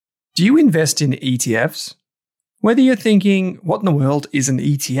Do you invest in ETFs? Whether you're thinking, what in the world is an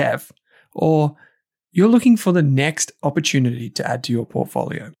ETF? Or you're looking for the next opportunity to add to your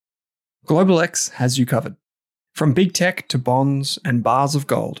portfolio, GlobalX has you covered. From big tech to bonds and bars of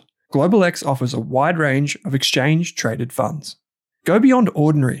gold, GlobalX offers a wide range of exchange-traded funds. Go beyond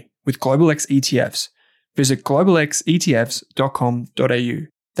ordinary with GlobalX ETFs. Visit globalxetfs.com.au.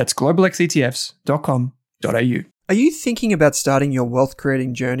 That's globalxetfs.com.au. Are you thinking about starting your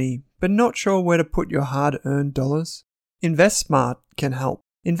wealth-creating journey, but not sure where to put your hard-earned dollars? InvestSmart can help.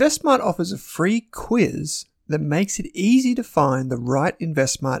 InvestSmart offers a free quiz that makes it easy to find the right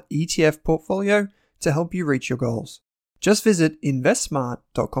InvestSmart ETF portfolio to help you reach your goals. Just visit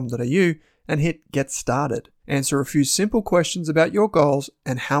investsmart.com.au and hit Get Started. Answer a few simple questions about your goals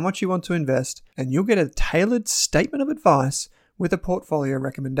and how much you want to invest, and you'll get a tailored statement of advice with a portfolio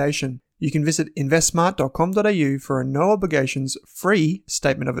recommendation. You can visit investsmart.com.au for a no obligations free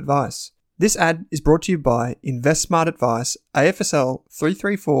statement of advice. This ad is brought to you by InvestSmart Advice, AFSL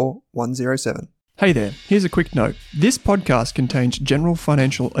 334107. Hey there, here's a quick note. This podcast contains general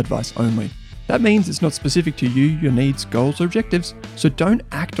financial advice only. That means it's not specific to you, your needs, goals, or objectives, so don't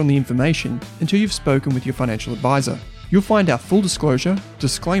act on the information until you've spoken with your financial advisor. You'll find our full disclosure,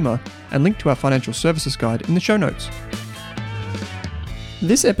 disclaimer, and link to our financial services guide in the show notes.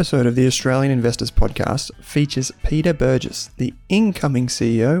 This episode of the Australian Investors Podcast features Peter Burgess, the incoming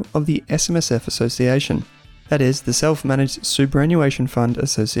CEO of the SMSF Association, that is, the Self-Managed Superannuation Fund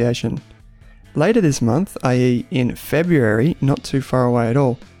Association. Later this month, i.e. in February, not too far away at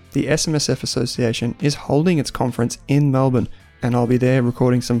all, the SMSF Association is holding its conference in Melbourne, and I'll be there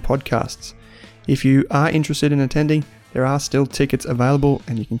recording some podcasts. If you are interested in attending, there are still tickets available,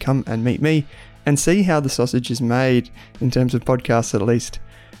 and you can come and meet me and see how the sausage is made in terms of podcasts at least.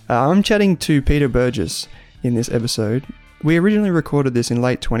 I'm chatting to Peter Burgess in this episode. We originally recorded this in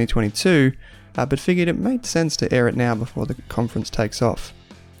late 2022, but figured it made sense to air it now before the conference takes off.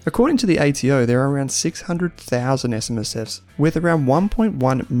 According to the ATO, there are around 600,000 SMSFs with around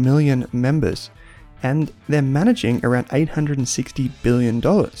 1.1 million members, and they're managing around $860 billion.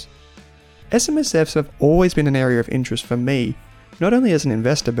 SMSFs have always been an area of interest for me, not only as an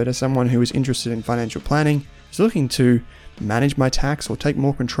investor, but as someone who is interested in financial planning, is looking to manage my tax or take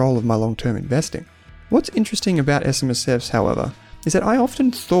more control of my long-term investing. What's interesting about SMSFs, however, is that I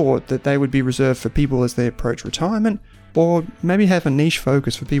often thought that they would be reserved for people as they approach retirement, or maybe have a niche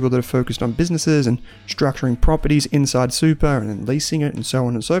focus for people that are focused on businesses and structuring properties inside super and then leasing it and so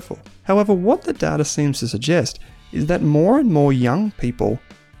on and so forth. However, what the data seems to suggest is that more and more young people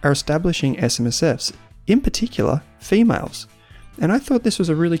are establishing SMSFs, in particular females. And I thought this was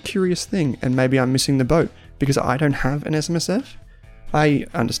a really curious thing, and maybe I'm missing the boat because I don't have an SMSF. I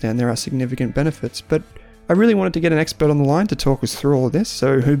understand there are significant benefits, but I really wanted to get an expert on the line to talk us through all of this,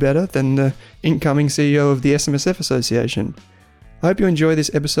 so who better than the incoming CEO of the SMSF Association. I hope you enjoy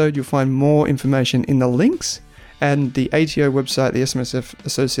this episode. You'll find more information in the links, and the ATO website, the SMSF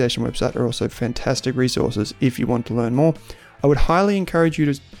Association website are also fantastic resources if you want to learn more. I would highly encourage you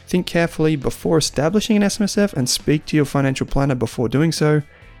to think carefully before establishing an SMSF and speak to your financial planner before doing so,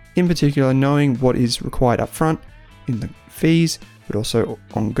 in particular knowing what is required upfront in the fees, but also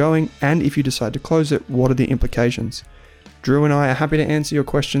ongoing, and if you decide to close it, what are the implications? Drew and I are happy to answer your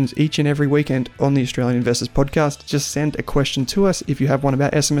questions each and every weekend on the Australian Investors Podcast. Just send a question to us if you have one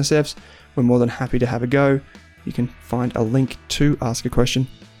about SMSFs. We're more than happy to have a go. You can find a link to ask a question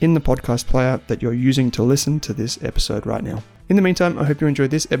in the podcast player that you're using to listen to this episode right now. In the meantime, I hope you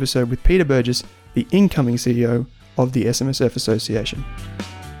enjoyed this episode with Peter Burgess, the incoming CEO of the SMSF Association.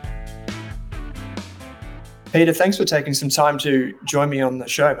 Peter, thanks for taking some time to join me on the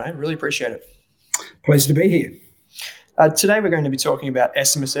show, mate. Really appreciate it. Pleased to be here. Today we're going to be talking about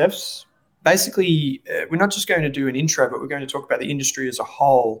SMSFs. Basically, we're not just going to do an intro, but we're going to talk about the industry as a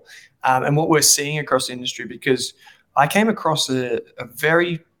whole and what we're seeing across the industry, because I came across a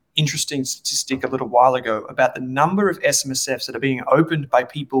very interesting statistic a little while ago about the number of SMSFs that are being opened by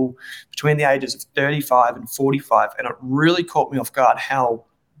people between the ages of 35 and 45, and it really caught me off guard how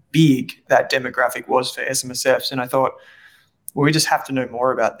big that demographic was for SMSFs. And I thought, well, we just have to know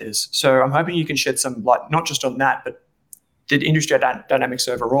more about this. So I'm hoping you can shed some light, not just on that, but the industry dynamics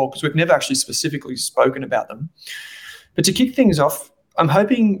overall, because we've never actually specifically spoken about them. But to kick things off, I'm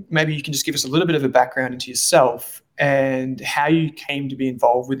hoping maybe you can just give us a little bit of a background into yourself and how you came to be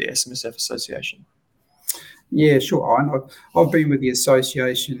involved with the SMSF Association. Yeah, sure. I've been with the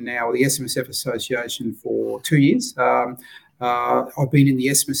association now, the SMSF Association, for 2 years. I've been in the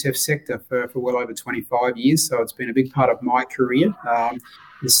SMSF sector for well over 25 years, so it's been a big part of my career.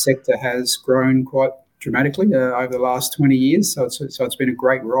 This sector has grown quite dramatically over the last 20 years. So it's been a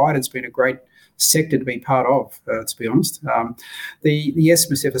great ride. It's been a great sector to be part of, to be honest. The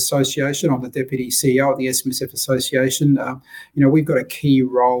SMSF Association, I'm the Deputy CEO of the SMSF Association. We've got a key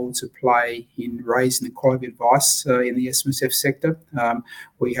role to play in raising the quality of advice in the SMSF sector.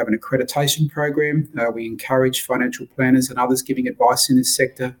 We have an accreditation program. We encourage financial planners and others giving advice in this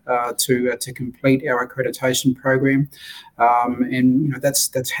sector to complete our accreditation program.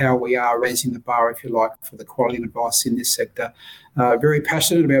 That's how we are raising the bar, if you like, for the quality of advice in this sector. Very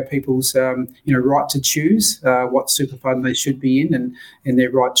passionate about people's right to choose what super fund they should be in, and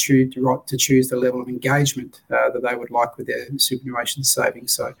their right to choose the level of engagement that they would like with their superannuation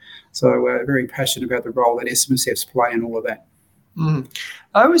savings. So very passionate about the role that SMSFs play in all of that.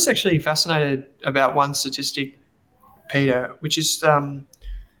 I was actually fascinated about one statistic, Peter, which is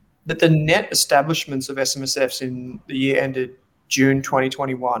that the net establishments of SMSFs in the year ended June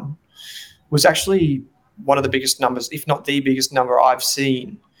 2021 was actually one of the biggest numbers, if not the biggest number I've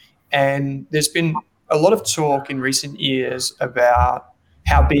seen. And there's been a lot of talk in recent years about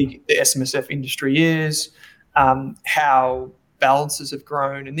how big the SMSF industry is, how balances have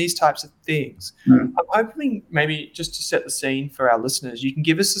grown, and these types of things. I'm hoping maybe just to set the scene for our listeners, you can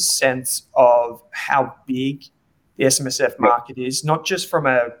give us a sense of how big the SMSF market is, not just from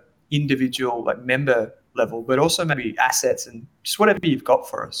a individual member level, but also maybe assets and just whatever you've got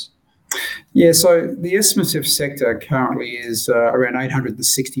for us. Yeah, so the SMSF sector currently is around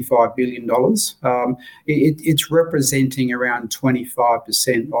 $865 billion. It's representing around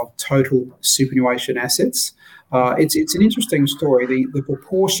 25% of total superannuation assets. It's an interesting story. The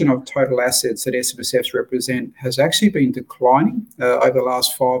proportion of total assets that SMSFs represent has actually been declining over the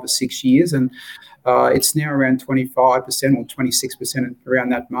last 5 or 6 years, and it's now around 25% or 26%, around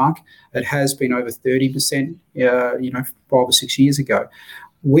that mark. It has been over 30%, 5 or 6 years ago.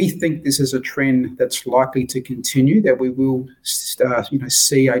 We think this is a trend that's likely to continue, that we will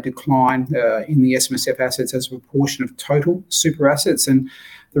see a decline in the SMSF assets as a proportion of total super assets. And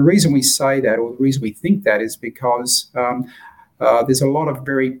the reason we say that, or the reason we think that, is because there's a lot of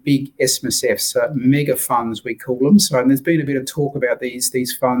very big SMSFs, mega funds we call them. And there's been a bit of talk about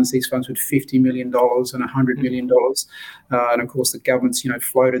these funds with $50 million and $100 million. And of course, the government's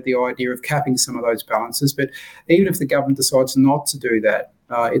floated the idea of capping some of those balances. But even if the government decides not to do that,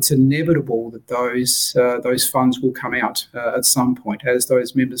 it's inevitable that those funds will come out at some point. As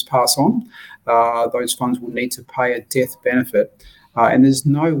those members pass on, those funds will need to pay a death benefit. And there's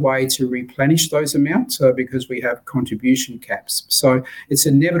no way to replenish those amounts because we have contribution caps. So it's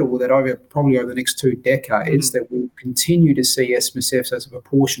inevitable that probably over the next 2 decades that we'll continue to see SMSFs as a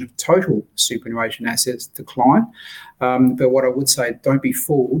proportion of total superannuation assets decline. But what I would say, don't be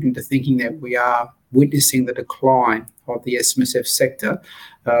fooled into thinking that we are witnessing the decline of the SMSF sector,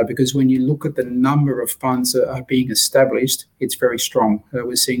 because when you look at the number of funds that are being established, it's very strong.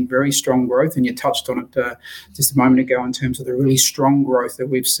 We're seeing very strong growth, and you touched on it just a moment ago in terms of the really strong growth that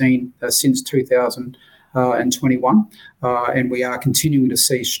we've seen since 2021, and we are continuing to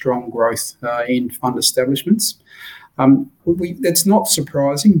see strong growth in fund establishments. That's not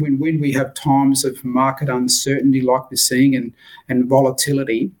surprising when we have times of market uncertainty like we're seeing and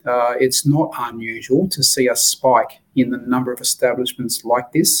volatility. It's not unusual to see a spike in the number of establishments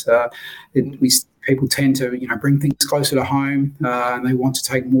like this. People tend to bring things closer to home and they want to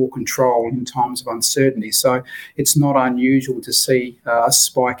take more control in times of uncertainty. So it's not unusual to see a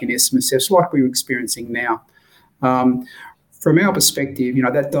spike in SMSFs like we're experiencing now. From our perspective,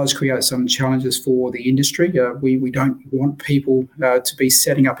 that does create some challenges for the industry. We don't want people to be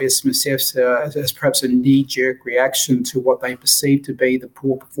setting up SMSFs as perhaps a knee-jerk reaction to what they perceive to be the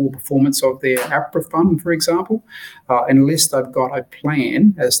poor performance of their APRA fund, for example, unless they've got a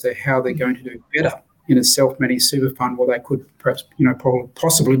plan as to how they're going to do better in a self-managed super fund, where they could perhaps,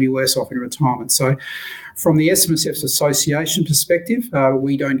 possibly be worse off in retirement. So from the SMSF Association perspective,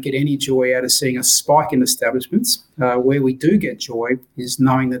 we don't get any joy out of seeing a spike in establishments. Where we do get joy is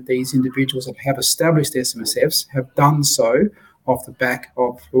knowing that these individuals that have established SMSFs have done so off the back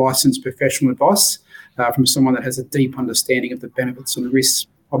of licensed professional advice from someone that has a deep understanding of the benefits and the risks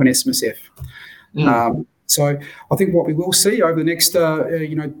of an SMSF. So I think what we will see over the next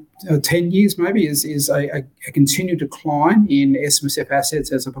 10 years maybe is a continued decline in SMSF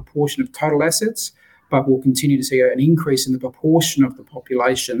assets as a proportion of total assets, but we'll continue to see an increase in the proportion of the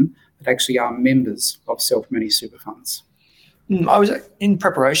population that actually are members of self-managed super funds. I was in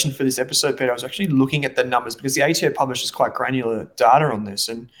preparation for this episode, Peter. I was actually looking at the numbers because the ATO publishes quite granular data on this,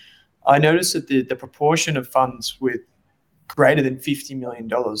 and I noticed that the proportion of funds with greater than $50 million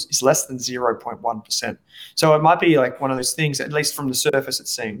is less than 0.1%. So it might be like one of those things, at least from the surface it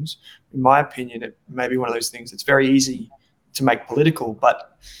seems, in my opinion, it may be one of those things that's very easy to make political,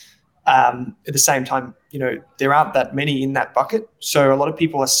 but at the same time, there aren't that many in that bucket. So a lot of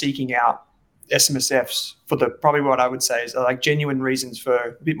people are seeking out SMSFs for probably what I would say is like genuine reasons for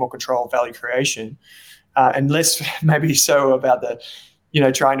a bit more control, value creation, and less maybe so about the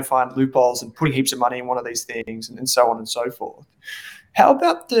trying to find loopholes and putting heaps of money in one of these things and so on and so forth. How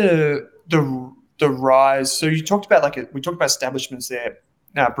about the rise? So you talked about we talked about establishments there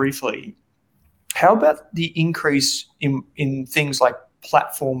briefly. How about the increase in things like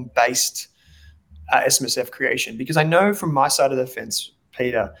platform-based SMSF creation? Because I know from my side of the fence,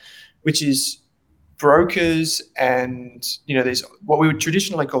 Peter, which is brokers and there's what we would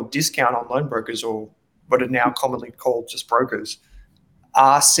traditionally call discount on loan brokers, or what are now commonly called just brokers,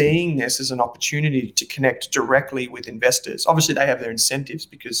 are seeing this as an opportunity to connect directly with investors. Obviously, they have their incentives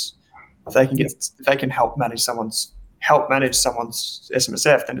because if they can help manage someone's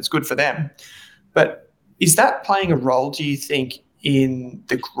SMSF, then it's good for them. But is that playing a role, do you think, in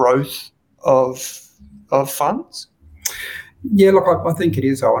the growth of funds? Yeah, look, I think it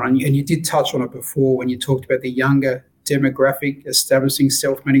is, Owen, and you did touch on it before when you talked about the younger demographic establishing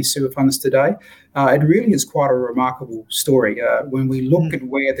self-managed super funds today. It really is quite a remarkable story. When we look at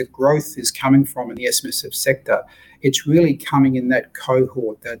where the growth is coming from in the SMSF sector, it's really coming in that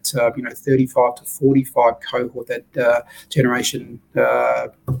cohort, that 35 to 45 cohort, that Generation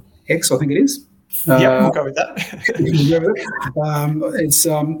X, I think it is. Yeah, we'll go with that.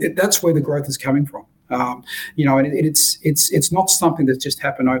 That's where the growth is coming from. And it's not something that's just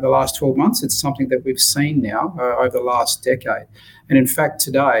happened over the last 12 months. It's something that we've seen now over the last decade. And in fact,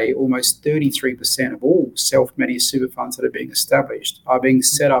 today, almost 33% of all self-managed super funds that are being established are being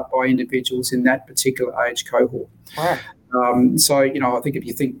set up by individuals in that particular age cohort. Wow. I think if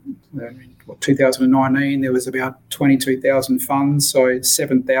you think 2019, there was about 22,000 funds. So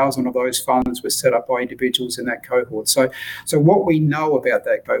 7,000 of those funds were set up by individuals in that cohort. So what we know about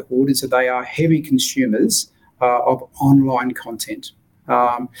that cohort is that they are heavy consumers of online content.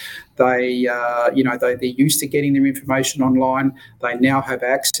 They're used to getting their information online. They now have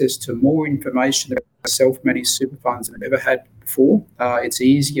access to more information about self-managed super funds than they've ever had before. It's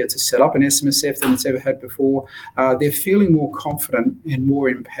easier to set up an SMSF than it's ever had before. They're feeling more confident and more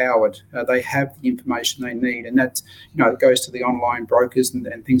empowered. They have the information they need, and that it goes to the online brokers and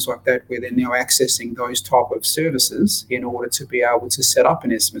things like that, where they're now accessing those type of services in order to be able to set up an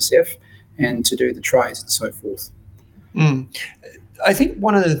SMSF and to do the trades and so forth. I think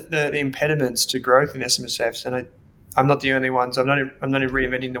one of the impediments to growth in SMSFs, and I'm not the only one, so I'm not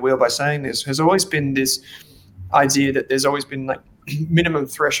reinventing the wheel by saying this, has always been this idea that there's always been like minimum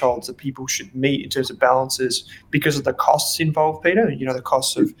thresholds that people should meet in terms of balances because of the costs involved, Peter. The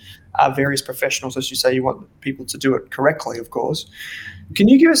costs of various professionals, as you say, you want people to do it correctly, of course. Can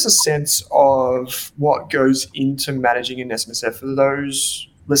you give us a sense of what goes into managing an SMSF for those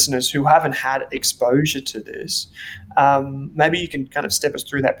listeners who haven't had exposure to this? Maybe you can kind of step us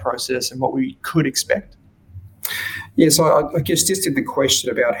through that process and what we could expect. Yeah, so I guess just in the question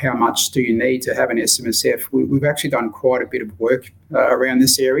about how much do you need to have an SMSF, we've actually done quite a bit of work around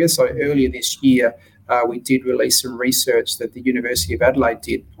this area. So earlier this year, we did release some research that the University of Adelaide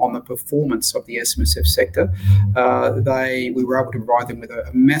did on the performance of the SMSF sector. We were able to provide them with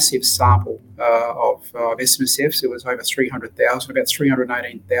a massive sample of SMSFs. It was over 300,000, about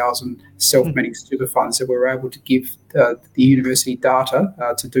 318,000 self-managed super funds that we were able to give the university data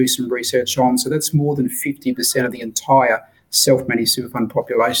to do some research on. So that's more than 50% of the entire self-managed super fund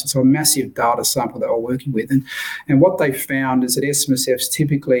population, so a massive data sample that we're working with. And what they found is that SMSFs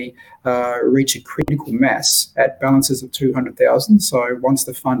typically reach a critical mass at balances of 200,000. So once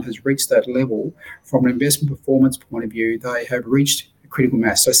the fund has reached that level, from an investment performance point of view, they have reached a critical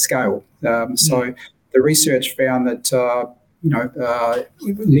mass, so scale. So the research found that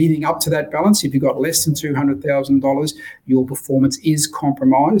leading up to that balance, if you've got less than $200,000, your performance is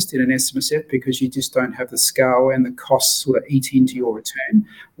compromised in an SMSF because you just don't have the scale and the costs sort of eat into your return.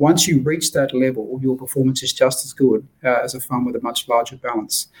 Once you reach that level, your performance is just as good as a fund with a much larger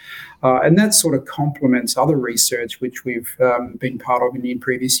balance. And that sort of complements other research which we've been part of in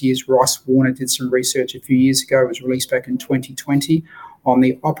previous years. Rice Warner did some research a few years ago. It was released back in 2020. On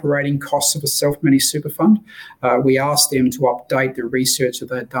the operating costs of a self-managed super fund. We asked them to update the research that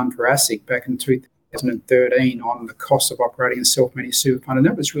they had done for ASIC back in 2013 on the cost of operating a self-managed super fund. And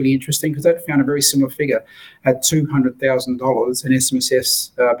that was really interesting because that found a very similar figure. At $200,000, an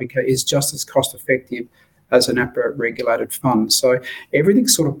SMSF is just as cost effective as an APRA-regulated fund. So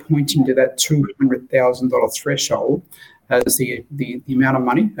everything's sort of pointing to that $200,000 threshold as the amount of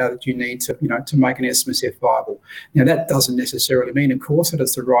money that you need to to make an SMSF viable. Now that doesn't necessarily mean, of course, that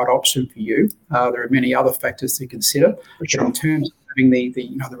it's the right option for you. There are many other factors to consider. Sure. But in terms of having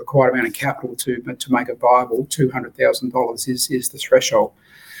the required amount of capital to make it viable, $200,000 is the threshold.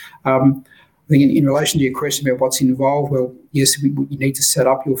 I think in relation to your question about what's involved, well, yes, you need to set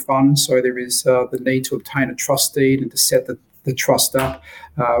up your fund. So there is the need to obtain a trust deed and to set the trust up.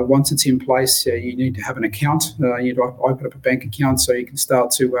 Once it's in place, you need to have an account. You need to open up a bank account so you can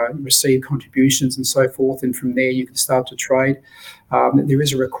start to receive contributions and so forth. And from there, you can start to trade. There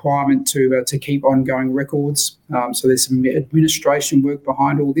is a requirement to keep ongoing records. So there's some administration work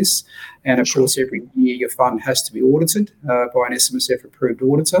behind all this. And of course, every year your fund has to be audited by an SMSF approved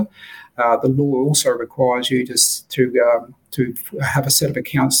auditor. The law also requires you to have a set of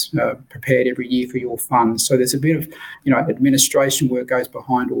accounts prepared every year for your fund. So there's a bit of administration work goes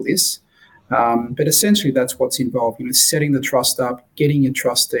behind all this. But essentially, that's what's involved. Setting the trust up, getting your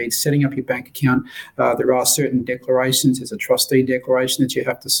trust deed, setting up your bank account. There are certain declarations. There's a trustee declaration that you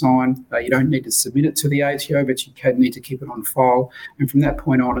have to sign. You don't need to submit it to the ATO, but you need to keep it on file. And from that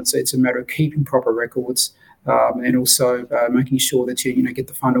point on, it's a matter of keeping proper records and also making sure that you get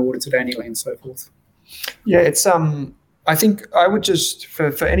the fund audited annually and so forth. Yeah, it's I think I would just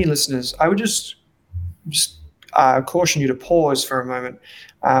for any listeners, I would just caution you to pause for a moment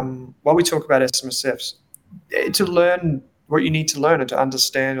while we talk about SMSFs to learn what you need to learn and to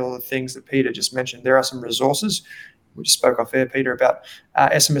understand all the things that Peter just mentioned. There are some resources. We just spoke off air, Peter, about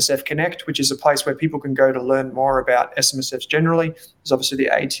SMSF Connect, which is a place where people can go to learn more about SMSFs generally. There's obviously the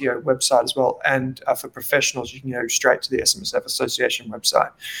ATO website as well. And for professionals, you can go straight to the SMSF Association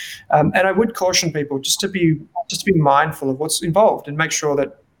website. And I would caution people just to be mindful of what's involved and make sure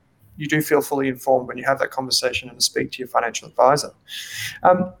that you do feel fully informed when you have that conversation and speak to your financial advisor.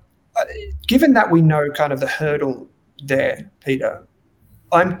 Given that we know kind of the hurdle there, Peter,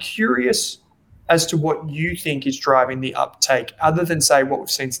 I'm curious as to what you think is driving the uptake, other than, say, what we've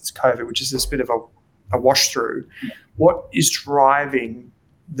seen since COVID, which is this bit of a wash through. What is driving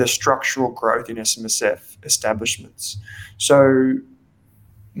the structural growth in SMSF establishments? So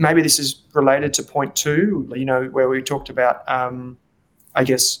maybe this is related to point 2, where we talked about, I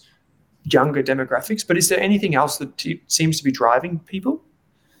guess, younger demographics. But is there anything else that seems to be driving people?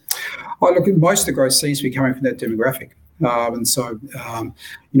 Well, look, most of the growth seems to be coming from that demographic. And so,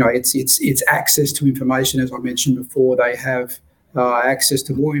 it's access to information. As I mentioned before, they have access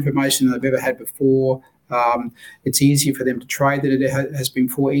to more information than they've ever had before. It's easier for them to trade than it has been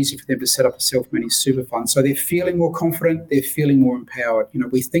before, easier for them to set up a self-managed super fund. So they're feeling more confident, they're feeling more empowered.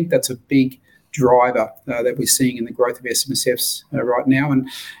 We think that's a big driver that we're seeing in the growth of SMSFs right now. And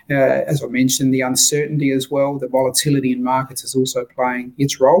as I mentioned, the uncertainty as well, the volatility in markets is also playing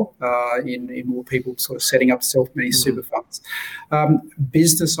its role in more people sort of setting up self-managed super funds.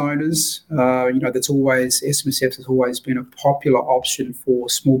 Business owners, SMSFs has always been a popular option for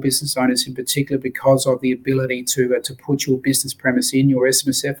small business owners in particular because of the ability to put your business premise in your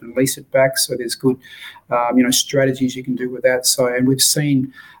SMSF and lease it back. So there's good, strategies you can do with that. So, and we've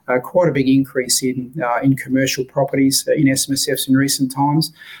seen quite a big increase in commercial properties in SMSFs in recent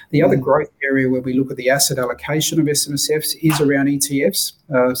times. The other growth area where we look at the asset allocation of SMSFs is around ETFs.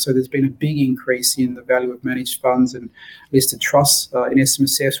 So there's been a big increase in the value of managed funds and listed trusts in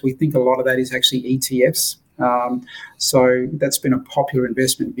SMSFs. We think a lot of that is actually ETFs. So that's been a popular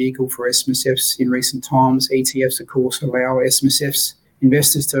investment vehicle for SMSFs in recent times. ETFs, of course, allow SMSFs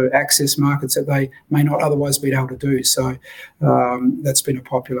investors to access markets that they may not otherwise be able to do. So that's been a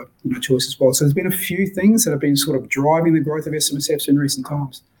popular choice as well. So there's been a few things that have been sort of driving the growth of SMSFs in recent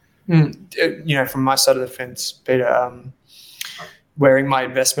times. From my side of the fence, Peter, wearing my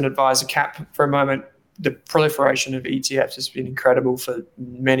investment advisor cap for a moment, the proliferation of ETFs has been incredible for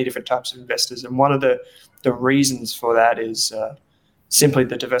many different types of investors. And one of the reasons for that is simply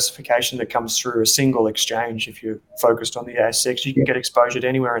the diversification that comes through a single exchange. If you're focused on the ASX, you can get exposure to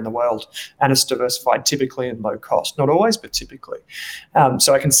anywhere in the world, and it's diversified typically and low cost. Not always, but typically.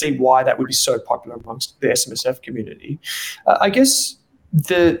 So I can see why that would be so popular amongst the SMSF community. I guess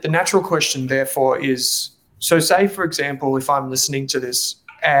the natural question, therefore, is, so say, for example, if I'm listening to this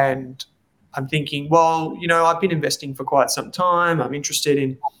and I'm thinking, well, I've been investing for quite some time. I'm interested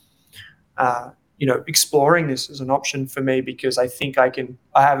in exploring this as an option for me because I think I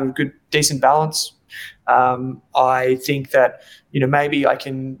have a decent balance. I think that, maybe I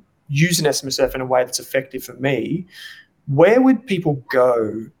can use an SMSF in a way that's effective for me. Where would people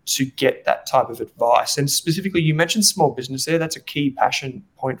go to get that type of advice? And specifically, you mentioned small business there. That's a key passion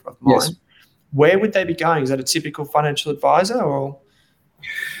point of mine. Yes. Where would they be going? Is that a typical financial advisor or?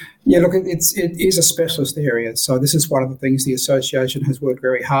 Yeah, look, it is a specialist area. So this is one of the things the association has worked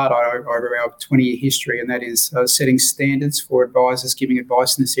very hard on over our 20-year history, and that is setting standards for advisors giving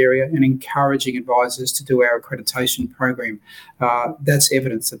advice in this area and encouraging advisors to do our accreditation program. That's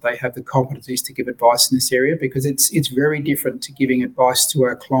evidence that they have the competencies to give advice in this area, because it's very different to giving advice to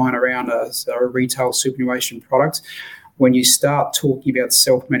a client around a retail superannuation product. When you start talking about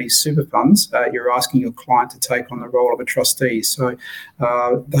self-managed super funds, you're asking your client to take on the role of a trustee. So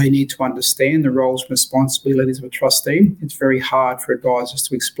they need to understand the roles and responsibilities of a trustee. It's very hard for advisors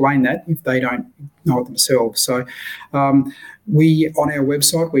to explain that if they don't know it themselves. So on our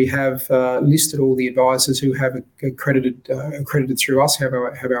website, we have listed all the advisors who have accredited through us, have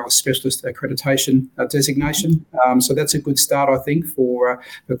our specialist accreditation designation. So that's a good start, I think, for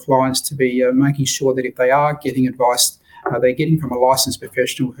clients to be making sure that if they are getting advice, they're getting from a licensed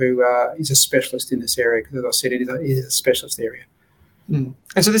professional who is a specialist in this area, because, as I said, it is a specialist area. Mm.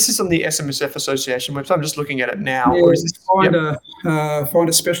 And so this is on the SMSF Association website. I'm just looking at it now. Yeah, or is this, find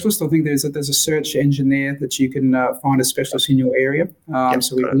a specialist. I think there's a search engine there that you can find a specialist in your area.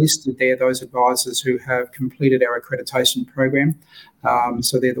 So we've listed there those advisors who have completed our accreditation program.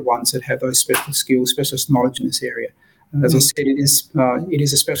 So they're the ones that have those specialist skills, specialist knowledge in this area. As I said, it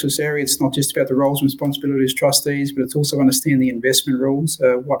is a specialist area. It's not just about the roles and responsibilities of trustees, but it's also understand the investment rules,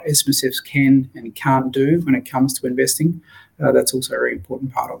 what SMSFs can and can't do when it comes to investing. That's also a very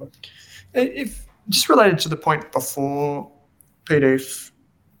important part of it. If just related to the point before, Peter,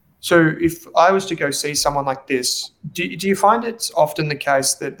 if I was to go see someone like this, do you find it's often the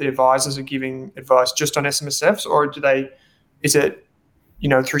case that the advisors are giving advice just on SMSFs, or is it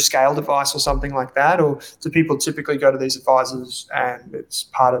through scaled advice or something like that? Or do people typically go to these advisors and it's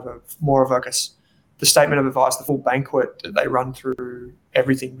part of more of, I guess, the statement of advice, the full banquet, that they run through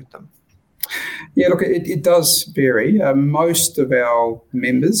everything with them? Yeah, look, it does vary. Most of our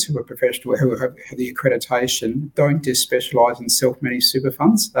members who are professional, who have the accreditation, don't just specialise in self-managed super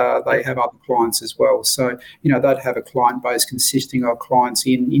funds. They have other clients as well. So, they'd have a client base consisting of clients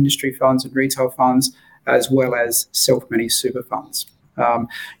in industry funds and retail funds, as well as self-managed super funds.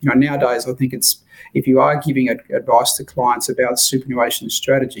 Nowadays, I think if you are giving advice to clients about superannuation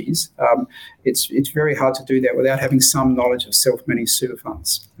strategies, it's very hard to do that without having some knowledge of self-managed super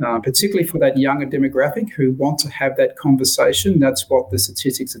funds, particularly for that younger demographic who want to have that conversation. That's what the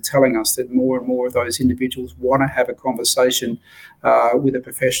statistics are telling us, that more and more of those individuals want to have a conversation with a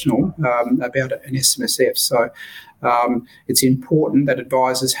professional about an SMSF. So it's important that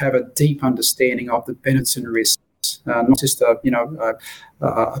advisors have a deep understanding of the benefits and risks. Not just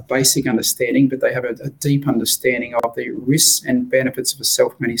a basic understanding, but they have a deep understanding of the risks and benefits of a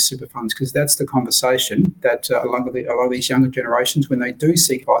self-managed super funds, because that's the conversation that a lot of these younger generations, when they do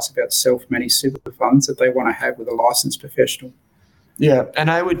seek advice about self-managed super funds, that they want to have with a licensed professional. Yeah,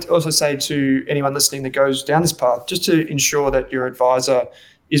 and I would also say to anyone listening that goes down this path, just to ensure that your advisor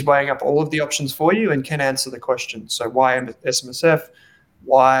is weighing up all of the options for you and can answer the questions. So why SMSF,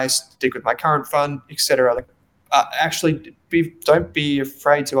 why stick with my current fund, etc. Actually, don't be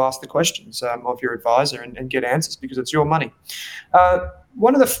afraid to ask the questions of your advisor and get answers, because it's your money.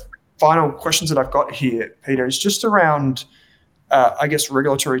 One of the final questions that I've got here, Peter, is just around,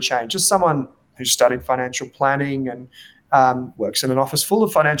 regulatory change. Just someone who studied financial planning and works in an office full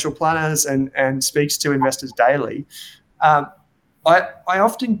of financial planners and speaks to investors daily. I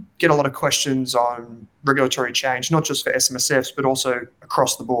often get a lot of questions on regulatory change, not just for SMSFs, but also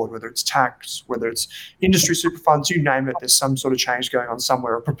across the board, whether it's tax, whether it's industry super funds, you name it, there's some sort of change going on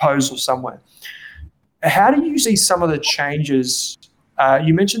somewhere, a proposal somewhere. How do you see some of the changes?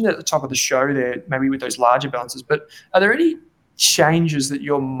 You mentioned at the top of the show there, maybe with those larger balances, but are there any changes that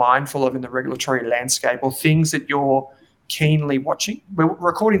you're mindful of in the regulatory landscape, or things that you're keenly watching? We're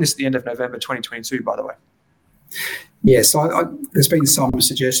recording this at the end of November 2022, by the way. Yes, there's been some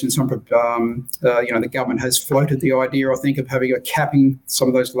suggestions. The government has floated the idea, I think, of having capping some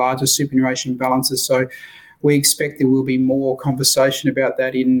of those larger superannuation balances. So we expect there will be more conversation about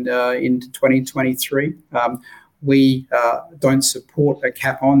that in 2023. We don't support a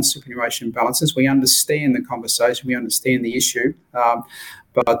cap on superannuation balances. We understand the conversation, we understand the issue,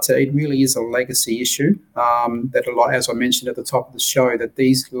 but it really is a legacy issue that, as I mentioned at the top of the show, that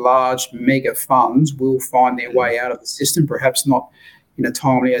these large mega funds will find their way out of the system, perhaps not in a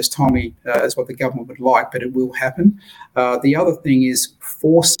timely as what the government would like, but it will happen. The other thing is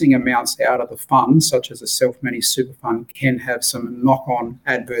forcing amounts out of the fund, such as a self-managed super fund, can have some knock-on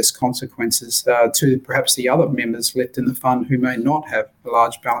adverse consequences to perhaps the other members left in the fund who may not have a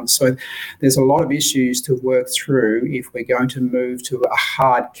large balance. So there's a lot of issues to work through if we're going to move to a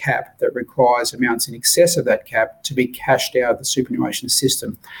hard cap that requires amounts in excess of that cap to be cashed out of the superannuation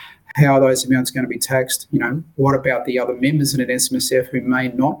system. How are those amounts going to be taxed? What about the other members in an SMSF who may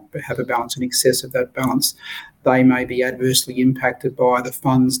not have a balance in excess of that balance? They may be adversely impacted by the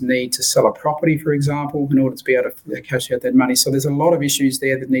fund's need to sell a property, for example, in order to be able to cash out that money. So there's a lot of issues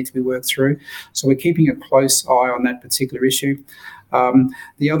there that need to be worked through. So we're keeping a close eye on that particular issue.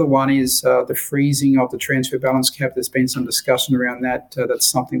 The other one is the freezing of the transfer balance cap. There's been some discussion around that. That's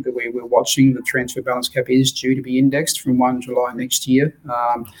something that we're watching. The transfer balance cap is due to be indexed from 1 July next year.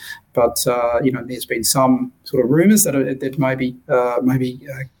 But there's been some sort of rumours that it may be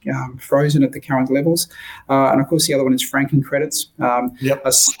frozen at the current levels. And of course, the other one is franking credits.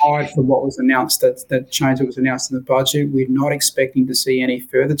 Aside from what was announced, that change that was announced in the budget, we're not expecting to see any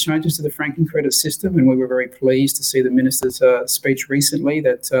further changes to the franking credit system. And we were very pleased to see the minister's speech recently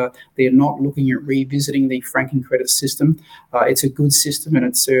that they're not looking at revisiting the franking credit system. It's a good system and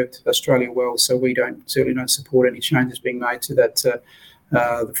it's served Australia well. So we certainly don't support any changes being made to that.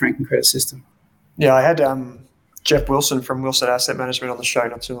 The franking credit system. Yeah, I had Jeff Wilson from Wilson Asset Management on the show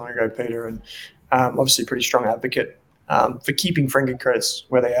not too long ago, Peter, and obviously a pretty strong advocate for keeping franking credits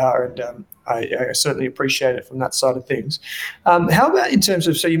where they are, and I certainly appreciate it from that side of things. How about in terms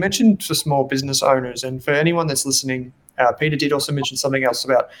of, so you mentioned for small business owners, and for anyone that's listening, Peter did also mention something else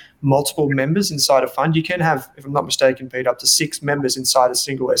about multiple members inside a fund. You can have, if I'm not mistaken, Pete, up to 6 members inside a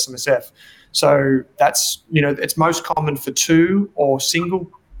single SMSF. So that's, it's most common for 2 or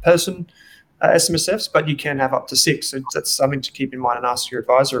single person SMSFs, but you can have up to 6. So that's something to keep in mind and ask your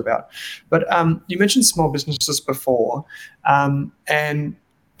advisor about. But you mentioned small businesses before, and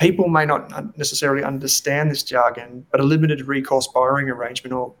people may not necessarily understand this jargon, but a limited recourse borrowing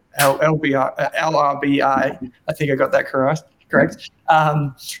arrangement, or LRBA, I think I got that correct.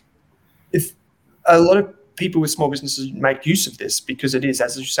 If a lot of people with small businesses make use of this because it is,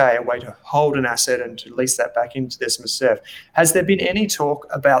 as you say, a way to hold an asset and to lease that back into the SMSF. Has there been any talk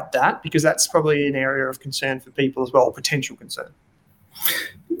about that? Because that's probably an area of concern for people as well, potential concern.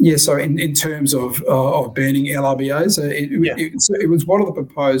 Yeah, so in terms of banning LRBAs, it was one of the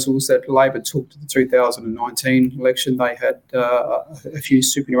proposals that Labor took to the 2019 election. They had a few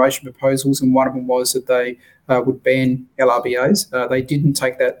superannuation proposals, and one of them was that they would ban LRBAs. They didn't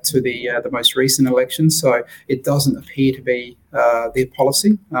take that to the most recent election, so it doesn't appear to be their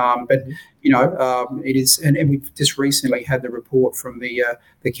policy. But it is, and we've just recently had the report from the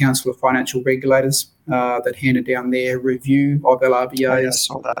Council of Financial Regulators that handed down their review of LRBAs. Yeah, I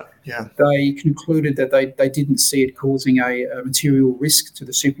saw that. Yeah, they concluded that they didn't see it causing a material risk to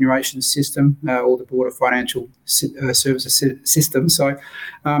the superannuation system or the broader financial services system. So,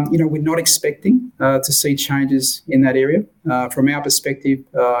 we're not expecting to see changes in that area. From our perspective,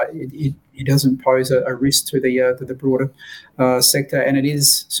 it doesn't pose a risk to the broader sector, and it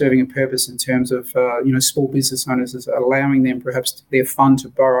is serving a purpose in terms of small business owners, as allowing them perhaps their fund to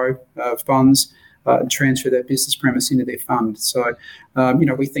borrow funds and transfer their business premise into their fund. So,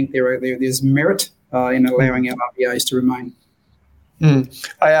 we think there's merit in allowing LRBAs to remain.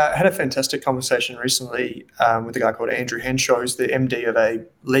 I had a fantastic conversation recently with a guy called Andrew Henshaw, who's the MD of a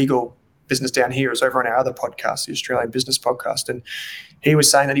legal business down here. Is over on our other podcast, the Australian Business Podcast, and he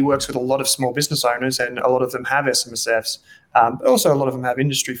was saying that he works with a lot of small business owners, and a lot of them have SMSFs, but also a lot of them have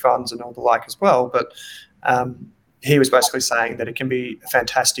industry funds and all the like as well. But he was basically saying that it can be a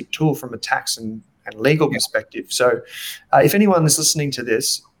fantastic tool from a tax and legal perspective. So if anyone is listening to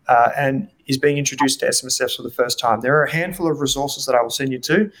this and is being introduced to SMSFs for the first time, there are a handful of resources that I will send you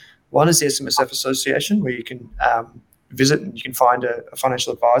to. One is the SMSF Association, where you can visit and you can find a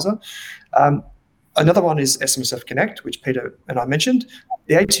financial advisor. Another one is SMSF Connect, which Peter and I mentioned,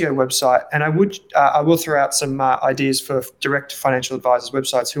 the ATO website, and I will throw out some ideas for direct financial advisors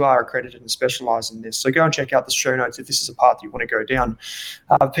websites who are accredited and specialise in this. So go and check out the show notes if this is a path you want to go down.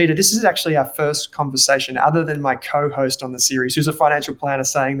 Peter, this is actually our first conversation, other than my co-host on the series, who's a financial planner,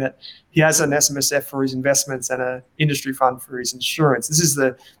 saying that he has an SMSF for his investments and an industry fund for his insurance. This is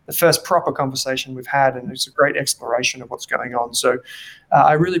the first proper conversation we've had, and it's a great exploration of what's going on. So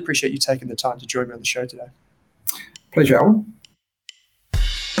I really appreciate you taking the time to join me on the show today. Pleasure, Alan.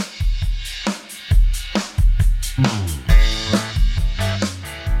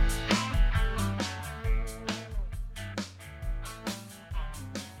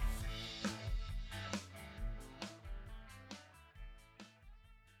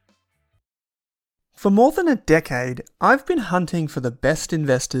 For more than a decade, I've been hunting for the best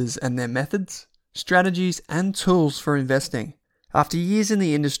investors and their methods, strategies, and tools for investing. After years in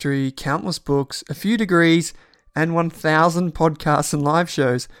the industry, countless books, a few degrees, and 1,000 podcasts and live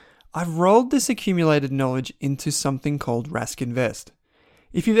shows, I've rolled this accumulated knowledge into something called Rask Invest.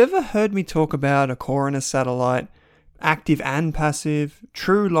 If you've ever heard me talk about a core and a satellite, active and passive,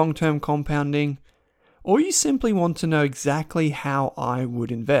 true long-term compounding, or you simply want to know exactly how I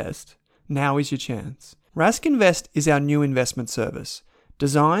would invest, now is your chance. Rask Invest is our new investment service,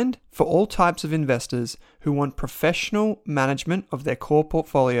 designed for all types of investors who want professional management of their core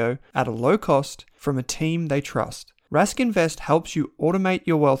portfolio at a low cost from a team they trust. Rask Invest helps you automate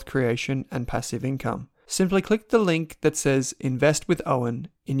your wealth creation and passive income. Simply click the link that says Invest with Owen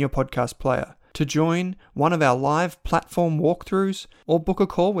in your podcast player to join one of our live platform walkthroughs or book a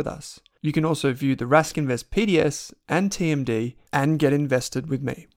call with us. You can also view the Rask Invest PDS and TMD and get invested with me.